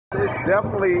It's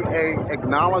definitely an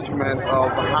acknowledgement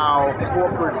of how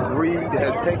corporate greed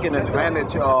has taken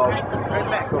advantage of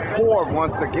the poor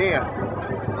once again.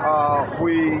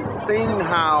 We've seen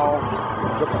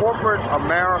how the corporate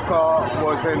America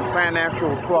was in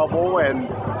financial trouble and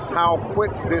how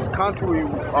quick this country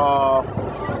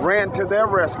ran to their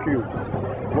rescues.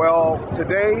 Well,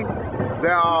 today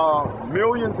there are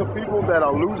millions of people that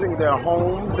are losing their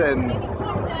homes, and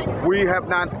we have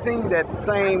not seen that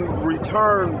same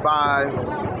return by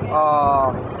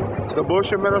the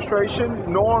Bush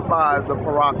administration nor by the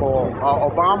Barack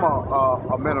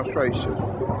Obama administration.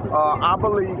 I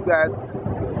believe that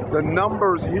the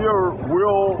numbers here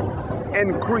will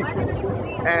increase,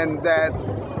 and that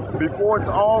before it's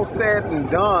all said and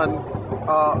done,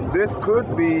 this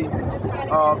could be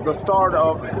the start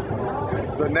of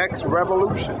the next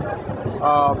revolution,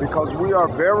 because we are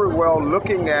very well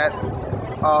looking at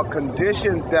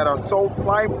conditions that are so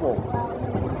frightful.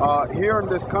 Here in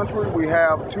this country, we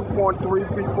have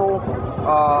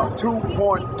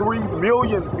 2.3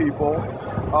 million people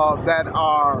that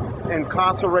are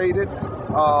incarcerated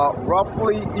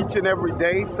roughly each and every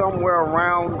day somewhere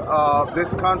around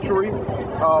this country.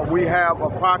 We have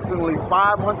approximately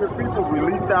 500 people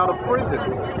released out of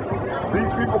prisons.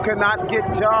 These people cannot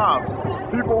get jobs.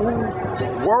 People who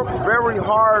work very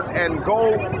hard and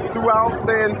go throughout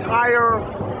the entire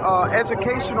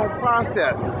educational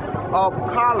process of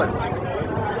college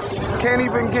can't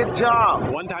even get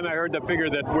jobs. One time I heard the figure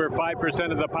that we're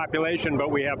 5% of the population, but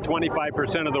we have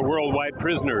 25% of the worldwide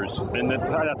prisoners, and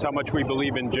that's how much we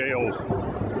believe in jails.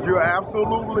 You're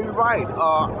absolutely right.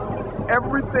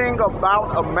 Everything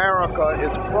about America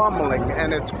is crumbling,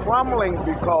 and it's crumbling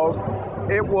because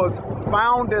it was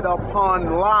founded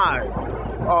upon lies.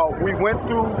 We went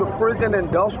through the prison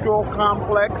industrial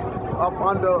complex up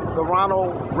under the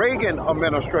Ronald Reagan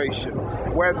administration,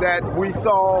 where that we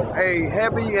saw a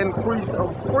heavy increase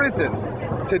of prisons.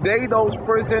 Today, those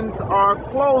prisons are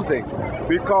closing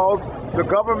because the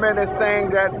government is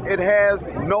saying that it has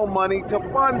no money to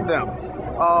fund them.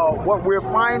 What we're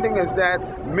finding is that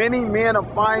many men are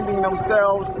finding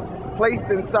themselves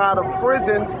placed inside of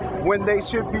prisons when they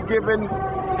should be given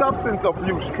substance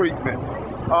abuse treatment.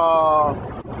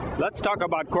 Let's talk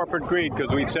about corporate greed,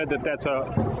 because we said that that's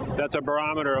a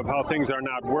barometer of how things are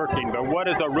not working. But what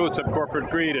is the roots of corporate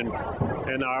greed, and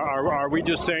are we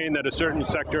just saying that a certain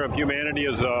sector of humanity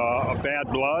is a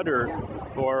bad blood, or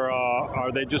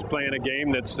are they just playing a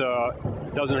game that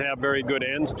doesn't have very good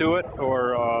ends to it,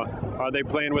 or are they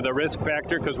playing with a risk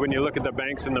factor? Because when you look at the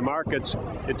banks and the markets,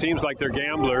 it seems like they're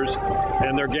gamblers,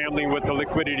 and they're gambling with the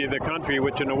liquidity of the country,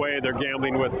 which in a way they're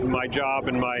gambling with my job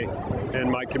and my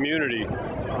community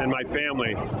and my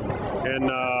family.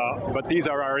 But these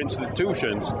are our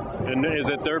institutions, and is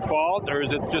it their fault, or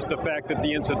is it just the fact that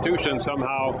the institutions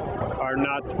somehow are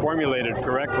not formulated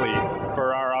correctly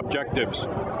for our objectives?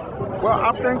 Well,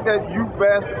 I think that you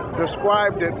best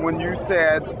described it when you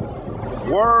said,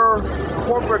 were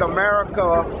corporate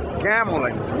America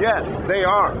gambling? Yes, they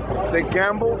are. They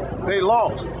gambled, they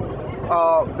lost.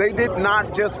 They did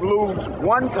not just lose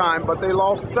one time, but they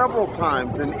lost several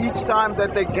times. And each time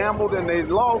that they gambled and they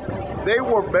lost, they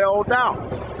were bailed out.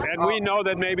 And we know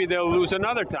that maybe they'll lose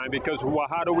another time, because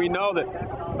how do we know that?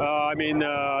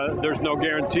 There's no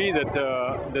guarantee that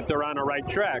they're on a right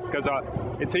track, because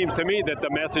it seems to me that the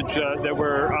message that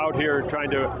we're out here trying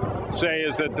to say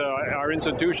is that our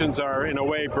institutions are in a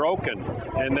way broken,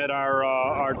 and that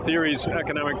our theories,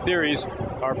 economic theories,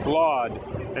 are flawed.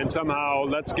 And somehow,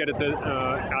 let's get at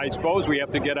I suppose we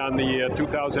have to get on the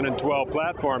 2012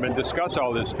 platform and discuss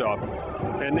all this stuff.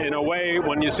 And in a way,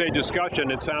 when you say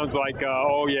discussion, it sounds like,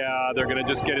 oh yeah, they're going to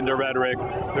just get into rhetoric.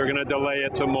 They're going to delay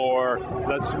it some more.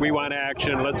 We want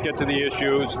action. Let's get to the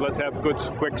issues. Let's have good,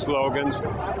 quick slogans.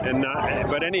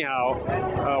 But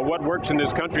anyhow, what works in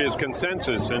this country is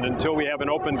consensus. And until we have an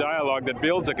open dialogue that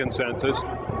builds a consensus,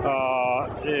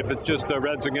 if it's just the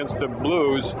Reds against the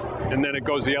Blues, and then it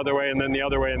goes the other way, and then the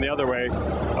other way, and the other way,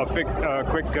 a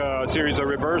quick series of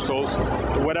reversals,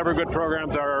 whatever good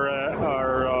programs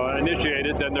are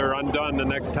initiated, then they're undone the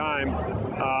next time.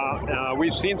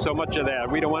 We've seen so much of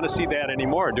that. We don't want to see that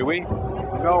anymore, do we?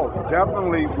 No,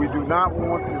 definitely we do not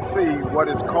want to see what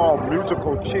is called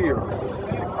musical chairs.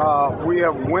 We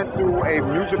have went through a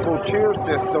musical chair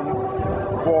system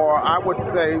for, I would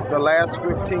say, the last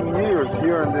 15 years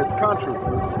here in this country.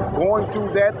 Going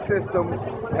through that system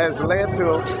has led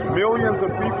to millions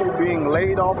of people being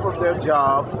laid off of their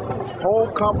jobs, whole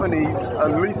companies,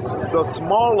 at least the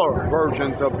smaller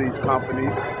versions of these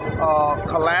companies,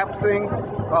 collapsing,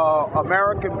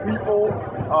 American people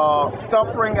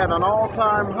suffering at an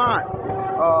all-time high.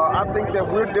 I think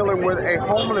that we're dealing with a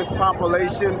homeless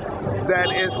population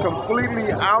that is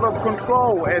completely out of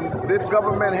control, and this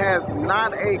government has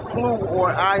not a clue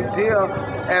or idea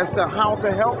as to how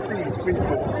to help these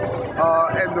people.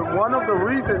 One of the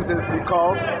reasons is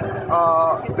because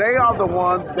they are the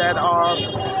ones that are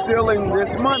stealing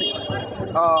this money.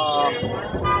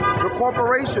 The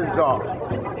corporations are.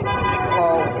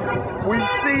 We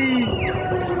see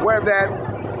where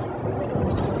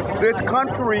this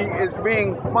country is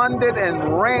being funded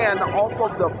and ran off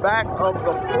of the back of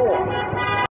the poor.